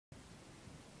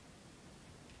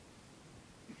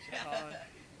Jahan,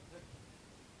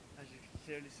 as you can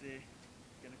clearly see,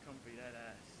 gonna come for that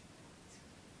ass.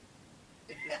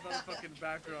 This motherfucking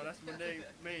background, that's my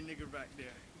main nigga back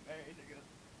there. Hey, nigga.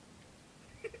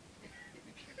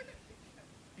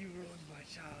 You ruined my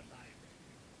child life,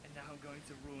 and now I'm going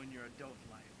to ruin your adult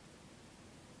life.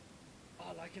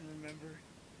 All I can remember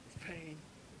is pain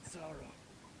and sorrow.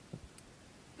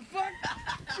 The fuck?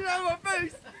 Get out of my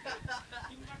face!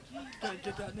 Gotta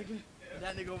get that nigga.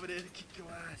 That nigga over there to kick your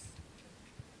ass.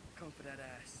 Come for that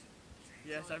ass.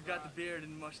 Yes, I've got the beard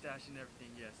and mustache and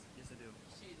everything. Yes, yes I do.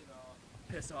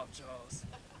 Piss off, Charles.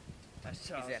 That's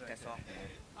Charles right there.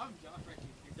 I'm Josh right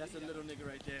here. That's a little nigga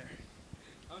right there.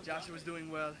 Joshua's doing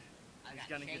well. He's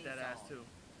gonna get that ass too.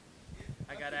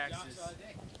 I got axes.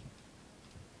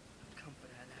 Come for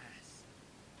that ass.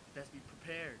 Best be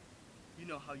prepared. You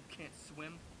know how you can't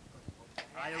swim.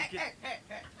 I'll get.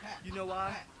 You know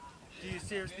why? Do you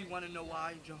seriously want to know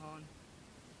why, Jahan?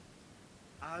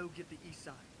 I'll get the east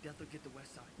side. Death will get the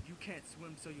west side. You can't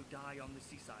swim, so you'll die on the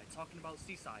seaside. Talking about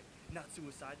seaside, not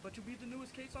suicide, but you'll be the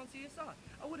newest case on CSI.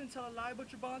 I wouldn't tell a lie,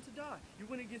 but you're bound to die. You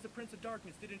went against the Prince of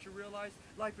Darkness. Didn't you realize?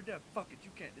 Life or death? Fuck it, you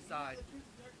can't decide.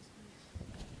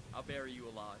 I'll bury you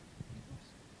alive.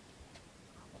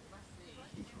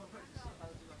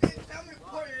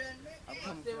 I'm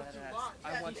coming for that ass.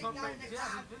 I want to know.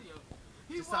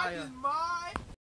 He watches my